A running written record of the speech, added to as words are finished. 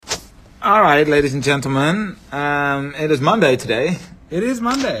All right, ladies and gentlemen, it is Monday today. It is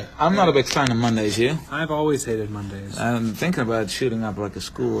Monday. I'm not a big fan of Mondays, you? I've always hated Mondays. I'm thinking about shooting up like a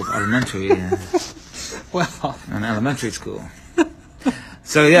school of elementary, Well, an elementary school.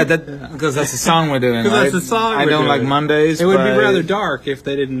 So yeah, because that's the song we're doing, right? That's the song I don't like Mondays. It would be rather dark if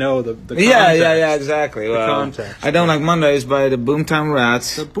they didn't know the context. Yeah, exactly. Well, context. I don't like Mondays by the Boomtown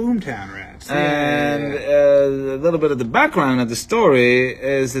Rats. The Boomtown Rats. And a little bit of the background of the story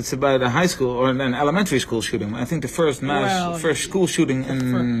is it's about a high school or an elementary school shooting. I think the first school shooting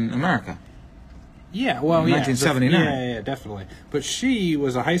in America. Yeah, well, 1979. Yeah, definitely. But she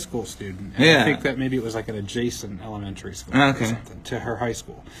was a high school student. And I think that maybe it was like an adjacent elementary school or something to her high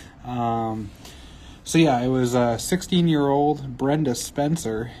school. So yeah, it was 16-year-old Brenda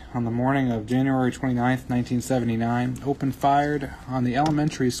Spencer on the morning of January 29th, 1979, opened fired on the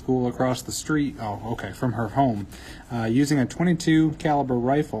elementary school across the street, from her home, using a .22 caliber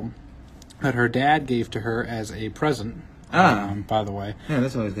rifle that her dad gave to her as a present. By the way. Yeah,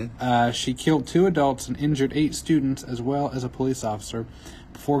 that's always good. She killed 2 adults and injured 8 students as well as a police officer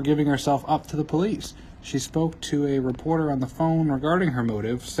before giving herself up to the police. She spoke to a reporter on the phone regarding her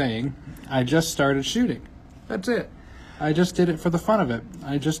motive, saying, "I just started shooting. That's it. I just did it for the fun of it.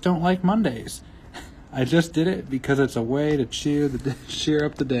 I just don't like Mondays. I just did it because it's a way to cheer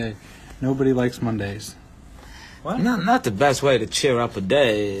up the day. Nobody likes Mondays." What? Not the best way to cheer up a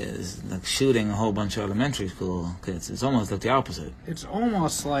day is like shooting a whole bunch of elementary school kids. It's almost like the opposite. It's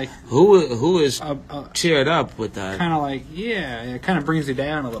almost like who is cheered up with that? Kind of like it kind of brings you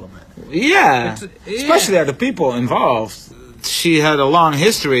down a little bit. Yeah, especially the people involved. She had a long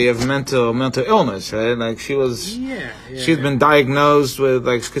history of mental illness, right? Like she'd been diagnosed with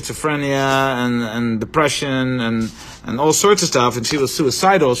like schizophrenia and depression and all sorts of stuff, and she was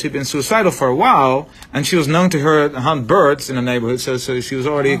suicidal. She'd been suicidal for a while, and she was known to hunt birds in the neighborhood, so she was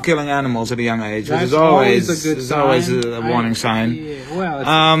already killing animals at a young age, which is always a warning sign. Yeah,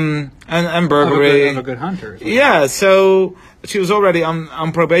 well, and burglary. Of a good hunter. Yeah, so she was already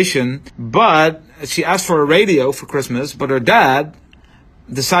on probation, but she asked for a radio for Christmas, but her dad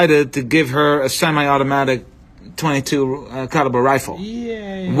decided to give her a semi-automatic .22 caliber rifle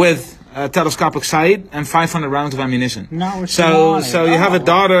with a telescopic sight and 500 rounds of ammunition. So you have a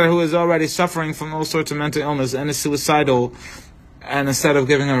daughter who is already suffering from all sorts of mental illness and is suicidal, and instead of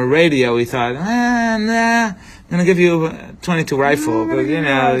giving her a radio, he thought, I'm gonna give you a .22 rifle, but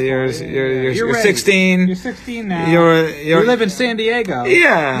you're 16. You're 16 now. You live in San Diego.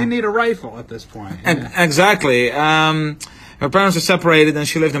 Yeah. You need a rifle at this point. Exactly. Her parents were separated, and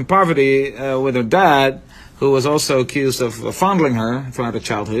she lived in poverty with her dad, who was also accused of fondling her throughout her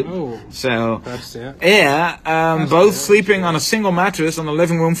childhood. Oh, so that's it. Yeah, both sleeping on a single mattress on the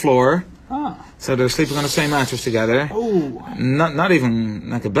living room floor. So they're sleeping on the same mattress together. Oh. Not even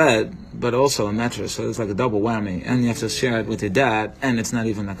like a bed, but also a mattress. So it's like a double whammy. And you have to share it with your dad, and it's not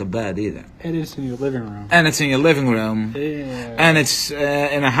even like a bed either. And it's in your living room. And it's in your living room. Yeah. And it's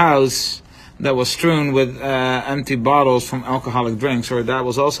in a house that was strewn with empty bottles from alcoholic drinks. Her dad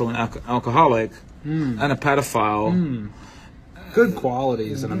was also an alcoholic and a pedophile. Good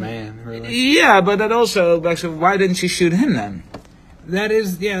qualities in a man, really. Yeah, but that also, actually, why didn't she shoot him then?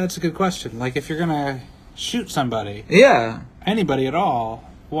 That's a good question. Like, if you're gonna shoot somebody, anybody at all,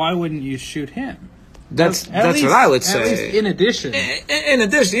 why wouldn't you shoot him? That's what I would say. At least in addition. In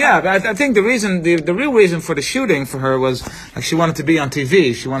addition, yeah. But I think the real reason for the shooting for her was like she wanted to be on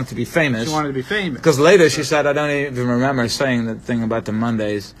TV. She wanted to be famous. Because later she said, I don't even remember saying that thing about the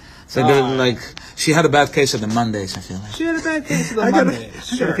Mondays. So she had a bad case of the Mondays, I feel like. She had a bad case of the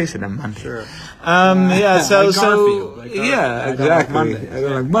Mondays. I got a case of the Mondays. Sure. Exactly. I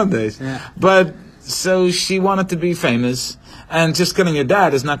don't like Mondays. Yeah. But so she wanted to be famous. And just killing your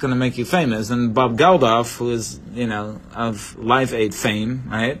dad is not going to make you famous. And Bob Geldof, who is, of Live Aid fame,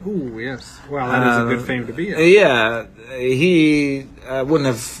 right? Ooh, yes. Well, that is a good fame to be in. Yeah. He wouldn't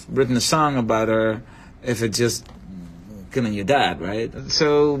have written a song about her if it just killing your dad, right?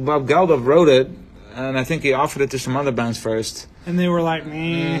 So Bob Geldof wrote it, and I think he offered it to some other bands first. And they were like,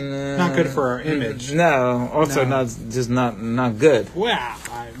 not good for our image. No, also not good. Well,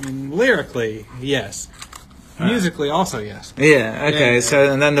 I mean, lyrically, yes. Musically, also yes. Yeah. Okay.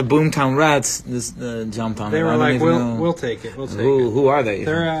 So and then the Boomtown Rats jumped on it. They were like, "We'll take it. We'll take it." Who are they?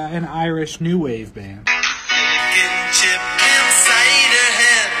 They're an Irish new wave band.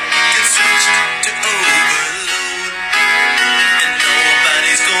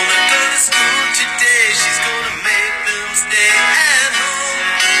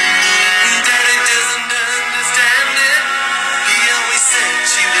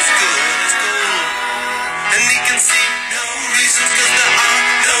 And he can see no reasons, 'cause there are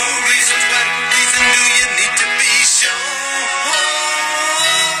no reasons.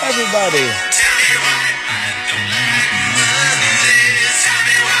 everybody.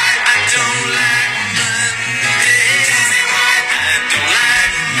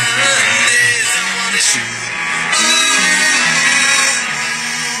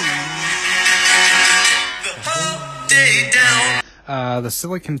 The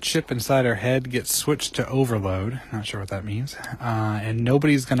silicon chip inside her head gets switched to overload. Not sure what that means. And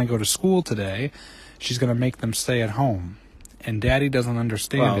nobody's going to go to school today. She's going to make them stay at home. And Daddy doesn't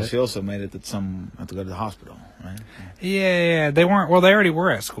understand it. Well, she also made it that some had to go to the hospital, right? Yeah. They weren't. Well, they already were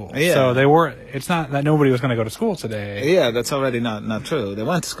at school. Yeah. So they were. It's not that nobody was going to go to school today. Yeah, that's already not true. They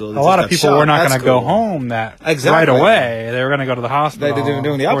went to school. A lot of people were not going to go home right away. They were going to go to the hospital. They were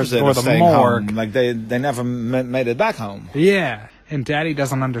doing the opposite or of the staying morgue. home. Like they never made it back home. Yeah. And Daddy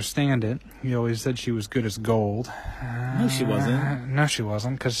doesn't understand it. He always said she was good as gold. No, she wasn't. No, she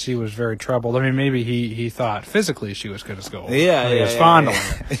wasn't, because she was very troubled. I mean, maybe he thought physically she was good as gold. Yeah, he was fond of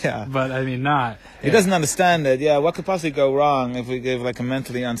her. Yeah. But, I mean, not. He doesn't understand it. Yeah, what could possibly go wrong if we give, like, a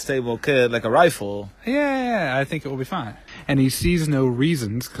mentally unstable kid, like, a rifle? Yeah, I think it will be fine. And he sees no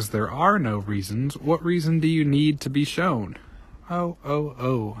reasons, because there are no reasons. What reason do you need to be shown? Oh.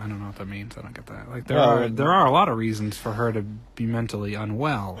 I don't know what that means. I don't get that. Like, there are a lot of reasons for her to be mentally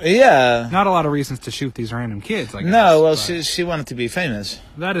unwell. Yeah. Not a lot of reasons to shoot these random kids, I guess. No, well, she wanted to be famous.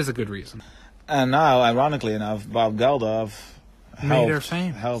 That is a good reason. And now, ironically enough, Bob Geldof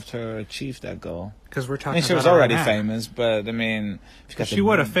helped her achieve that goal. Because we're talking. I mean, she was already famous, but I mean, she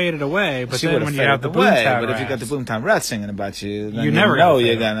would have faded away. But she then when you have the Boomtown Rats, but if you got the Boomtown Rats singing about you, then you never know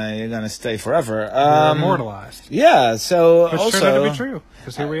you're gonna stay forever. Immortalized. Yeah. So which also turned out to be true,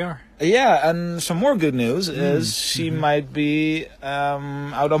 because here we are. Yeah, and some more good news is she might be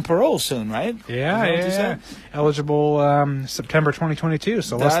out on parole soon, right? Yeah. Eligible September 2022,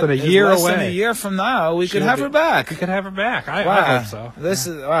 so less than a year away. Less than a year from now, we could have her back. We could have her back. I hope so. This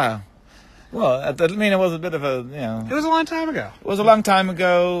is wow. Well, I mean, it was a bit of a, It was a long time ago. It was a long time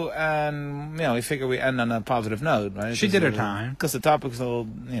ago, and, we figure we end on a positive note, right? She did her time. Because the topic's a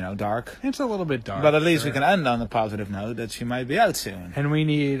little, dark. It's a little bit dark. But at least we can end on a positive note that she might be out soon. And we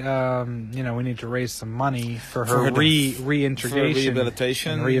need, we need to raise some money for her reintegration.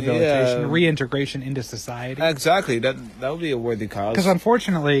 For rehabilitation. Reintegration into society. Exactly. That would be a worthy cause. Because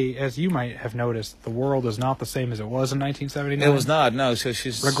unfortunately, as you might have noticed, the world is not the same as it was in 1979. It was not, no. So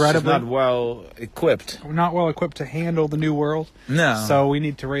she's regrettably not well equipped. We're not well equipped to handle the new world. No. So we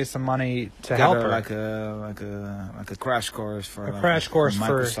need to raise some money to help her. Like a crash course for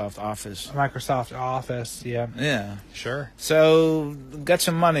Microsoft Office. Microsoft Office, yeah. Yeah. Sure. So get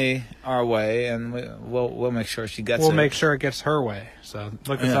some money our way, and we'll make sure she gets it. We'll make sure it gets her way. So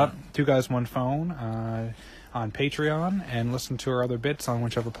look us up, 2 Guys 1 Phone, on Patreon, and listen to her other bits on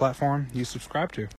whichever platform you subscribe to.